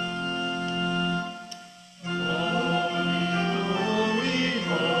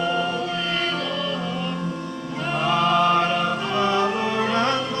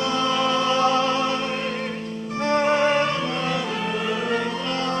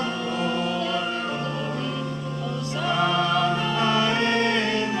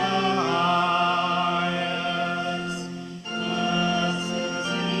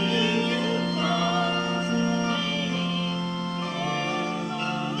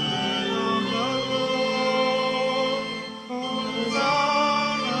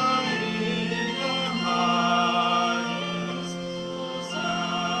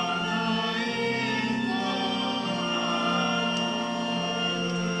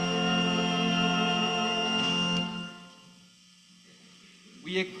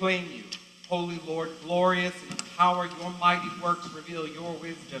 We acclaim you, Holy Lord, glorious in power, your mighty works reveal your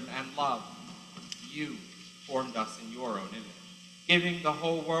wisdom and love. You formed us in your own image, giving the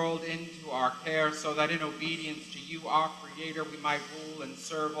whole world into our care, so that in obedience to you, our Creator, we might rule and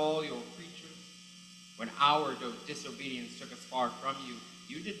serve all your creatures. When our disobedience took us far from you,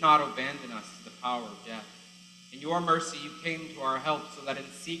 you did not abandon us to the power of death. In your mercy, you came to our help, so that in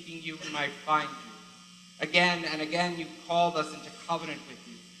seeking you, we might find you. Again and again, you called us into covenant with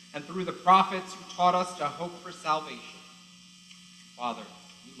you, and through the prophets, you taught us to hope for salvation. Father,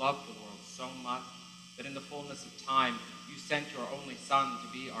 you loved the world so much that in the fullness of time, you sent your only Son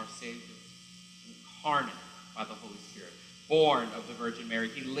to be our Savior, incarnate by the Holy Spirit, born of the Virgin Mary.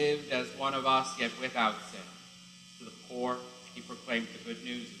 He lived as one of us, yet without sin. To the poor, he proclaimed the good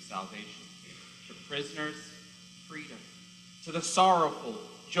news of salvation. To prisoners, freedom. To the sorrowful,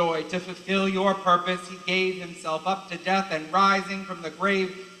 joy. To fulfill your purpose, he gave himself up to death, and rising from the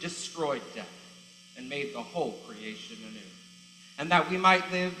grave, destroyed death and made the whole creation anew. And that we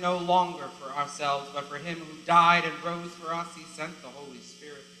might live no longer for ourselves, but for him who died and rose for us, he sent the Holy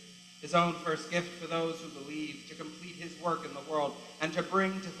Spirit, his own first gift for those who believe, to complete his work in the world and to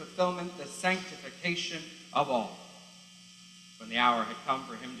bring to fulfillment the sanctification of all. When the hour had come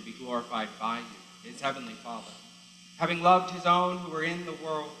for him to be glorified by you, his heavenly Father, having loved his own who were in the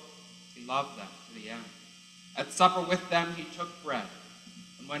world, he loved them to the end. At supper with them, he took bread,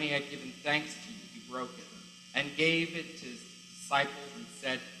 and when he had given thanks to you, he broke it and gave it to his disciples and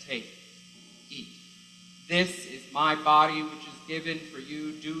said, "Take, eat. This is my body, which is given for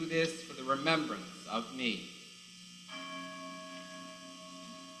you. Do this for the remembrance of me."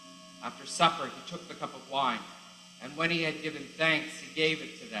 After supper, he took the cup of wine, and when he had given thanks, he gave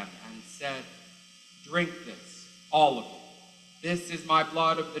it to them and said, "Drink this, all of it. This is my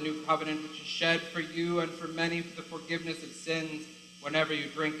blood of the new covenant, which is shed for you and for many for the forgiveness of sins. Whenever you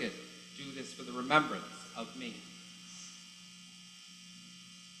drink it, do this for the remembrance of me."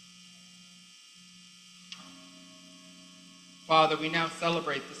 Father, we now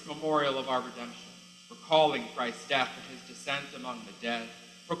celebrate this memorial of our redemption, recalling Christ's death and his descent among the dead,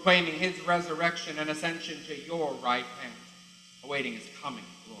 proclaiming his resurrection and ascension to your right hand, awaiting his coming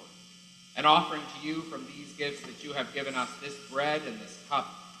in glory, and offering to you from these gifts that you have given us, this bread and this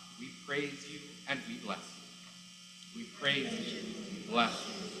cup. We praise you and we bless you. We praise you, we bless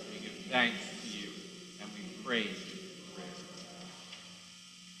you, we give thanks to you, and we praise you.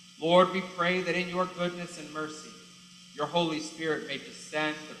 Lord, we pray that in your goodness and mercy, your Holy Spirit may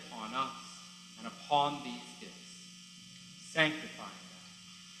descend upon us and upon these gifts, sanctifying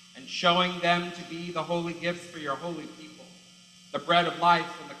them and showing them to be the holy gifts for your holy people, the bread of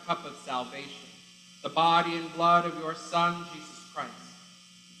life and the cup of salvation, the body and blood of your Son, Jesus Christ.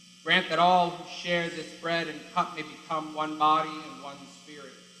 Grant that all who share this bread and cup may become one body and one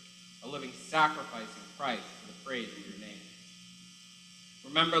spirit, a living sacrifice in Christ for the praise of your name.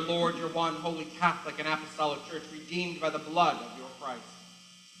 Remember, Lord, your one holy Catholic and Apostolic Church, redeemed by the blood of your Christ.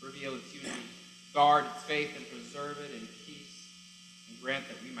 Reveal its unity, guard its faith, and preserve it in peace and grant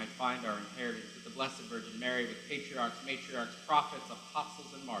that we might find our inheritance with the Blessed Virgin Mary, with patriarchs, matriarchs, prophets, apostles,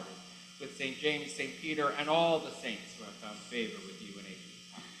 and martyrs, with St. James, St. Peter, and all the saints who have found favor with you in ages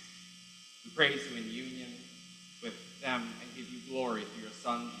past. We praise you in union with them and give you glory through your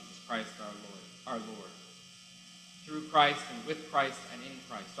Son, Jesus Christ our Lord. Through Christ and with Christ and in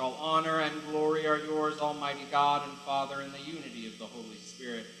Christ, all honor and glory are yours, Almighty God and Father, in the unity of the Holy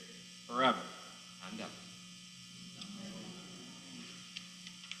Spirit, forever and ever.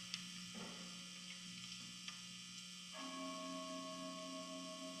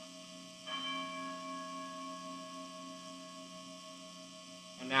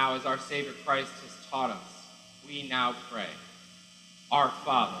 And now, as our Savior Christ has taught us, we now pray, Our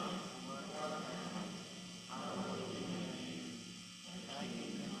Father,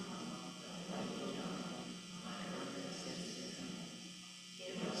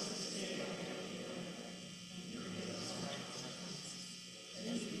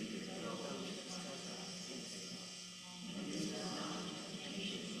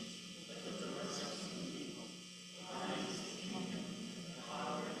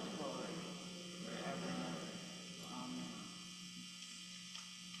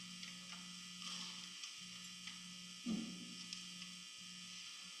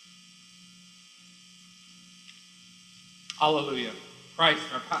 Hallelujah. Christ,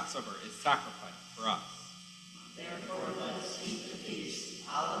 our Passover, is sacrificed for us. Therefore, let us keep the feast.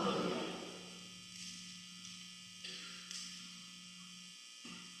 Hallelujah.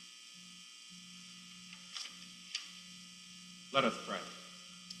 Let us pray.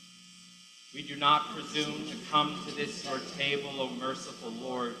 We do not presume to come to this your table, O merciful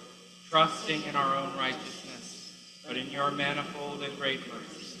Lord, trusting in our own righteousness, but in your manifold and great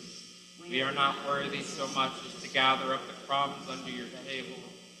mercies. We are not worthy so much as to gather up the crumbs under your table,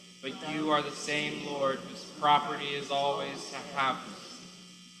 but you are the same Lord whose property is always to have us.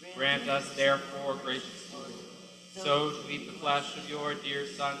 Grant us, therefore, gracious Lord, so to eat the flesh of your dear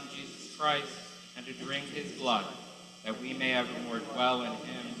Son, Jesus Christ, and to drink his blood, that we may evermore dwell in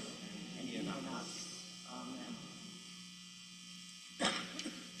him and he in us. Amen.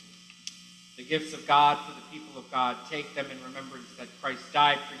 The gifts of God for the people of God, take them in remembrance that Christ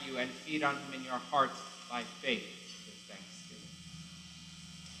died for you, and feed on him in your hearts by faith with thanksgiving.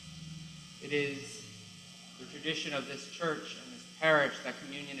 It is the tradition of this church and this parish that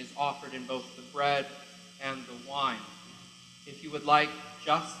communion is offered in both the bread and the wine. If you would like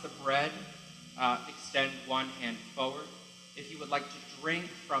just the bread, extend one hand forward. If you would like to drink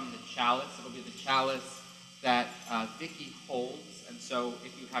from the chalice, it'll be the chalice that Vicky holds. And so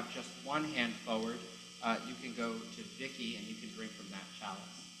if you have just one hand forward, you can go to Vicky and you can drink from that chalice.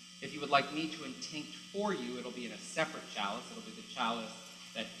 If you would like me to intinct for you, it'll be in a separate chalice. It'll be the chalice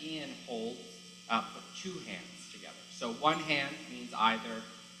that Ian holds, but two hands together. So one hand means either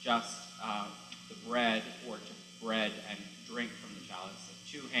just the bread or to bread and drink from the chalice.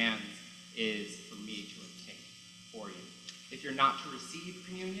 So two hands is for me to intinct for you. If you're not to receive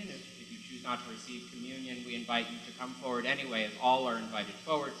communion, if you choose not to receive communion, we invite you to come forward anyway, as all are invited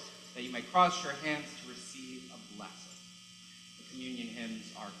forward, that you may cross your hands to receive a blessing. The communion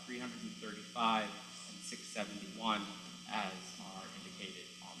hymns are 335 and 671, as are indicated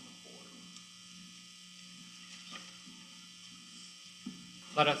on the board.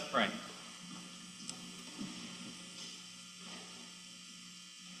 Let us pray.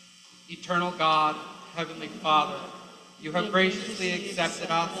 Eternal God, Heavenly Father, you have graciously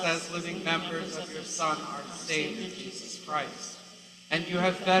accepted us as living members of your Son, our Savior, Jesus Christ. And you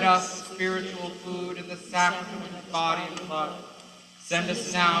have fed us spiritual food in the sacrament of body and blood. Send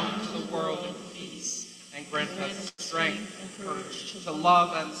us now into the world in peace, and grant us strength and courage to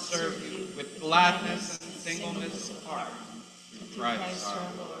love and serve you with gladness and singleness of heart. Through Christ our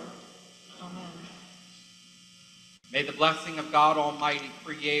Lord. Amen. May the blessing of God Almighty,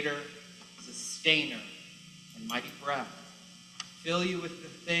 Creator, Sustainer, and mighty breath, fill you with the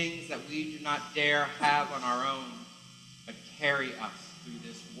things that we do not dare have on our own, but carry us through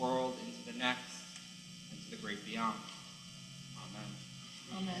this world into the next, into the great beyond.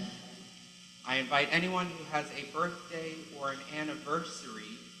 Amen. Amen. I invite anyone who has a birthday or an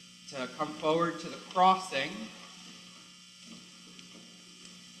anniversary to come forward to the crossing.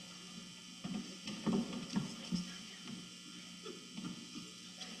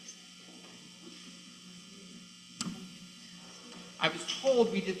 I was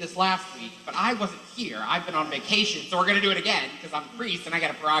told we did this last week, but I wasn't here. I've been on vacation, so we're going to do it again because I'm a priest and I got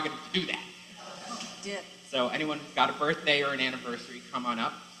a prerogative to do that. Dip. So anyone who's got a birthday or an anniversary, come on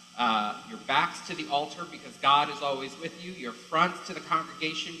up. Your backs to the altar because God is always with you. Your fronts to the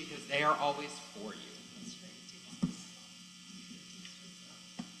congregation because they are always for you.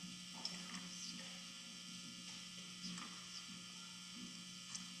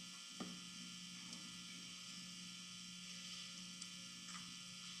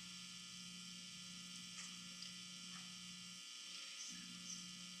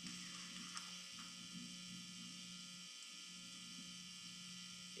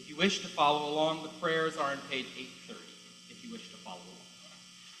 wish to follow along, the prayers are on page 830, if you wish to follow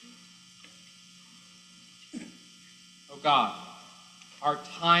along. O God, our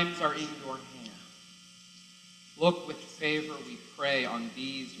times are in your hand. Look with favor, we pray, on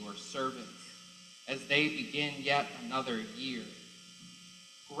these your servants, as they begin yet another year.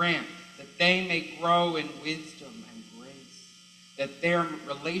 Grant that they may grow in wisdom and grace, that their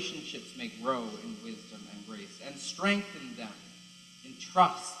relationships may grow in wisdom and grace, and strengthen them in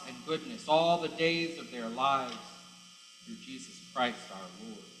trust and goodness all the days of their lives, through Jesus Christ our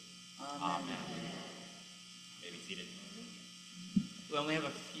Lord. Amen. May be seated. We only have a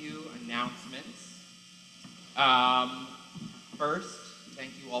few announcements. First,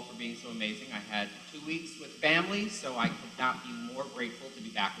 thank you all for being so amazing. I had 2 weeks with family, so I could not be more grateful to be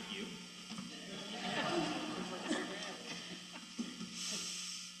back with you.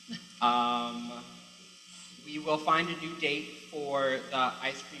 We will find a new date for the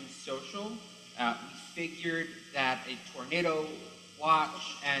ice cream social. We figured that a tornado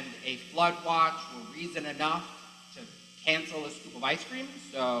watch and a flood watch were reason enough to cancel a scoop of ice cream,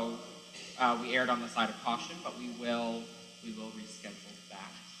 so we erred on the side of caution, but we will reschedule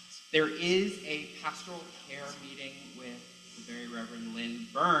that. There is a pastoral care meeting with the very Reverend Lynn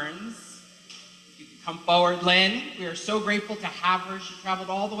Burns. If you could come forward, Lynn. We are so grateful to have her. She traveled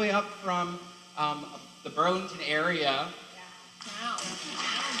all the way up from the Burlington area.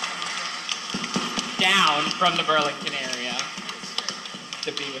 Down from the Burlington area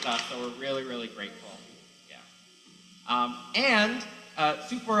to be with us, so we're really, really grateful. Yeah. And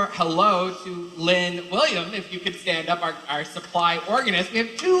super hello to Lynn William, if you could stand up, our supply organist. We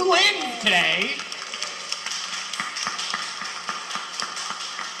have 2 Lynns today.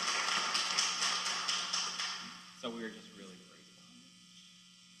 So we are just really grateful.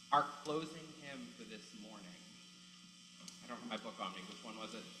 Our closing hymn for this morning. I don't have my book on me. Which one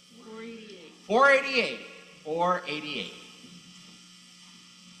was it? 488. 488. 488.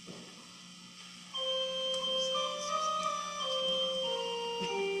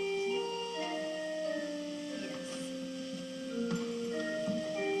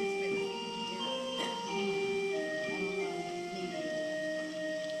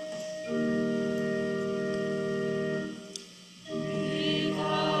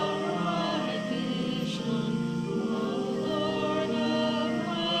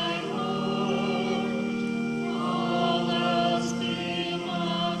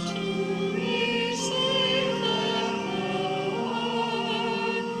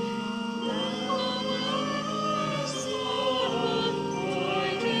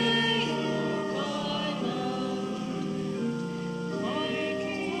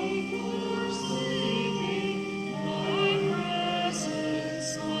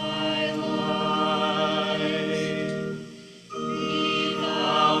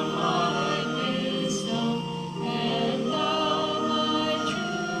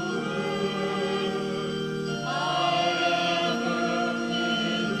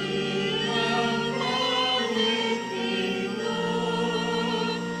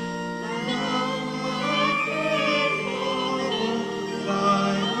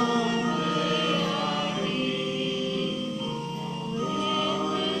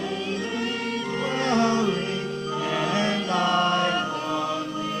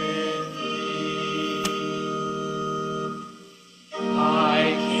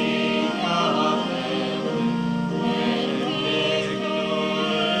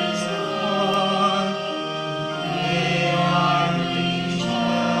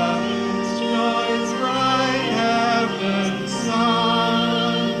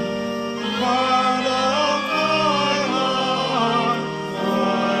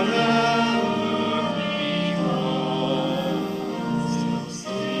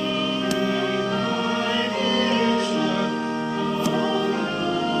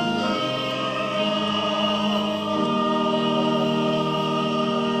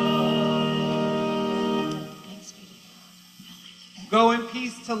 Go in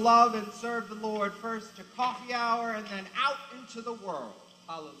peace to love and serve the Lord, first to coffee hour and then out into the world.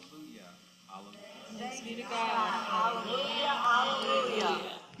 Hallelujah. Hallelujah. Thanks be to God. Hallelujah.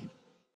 Hallelujah.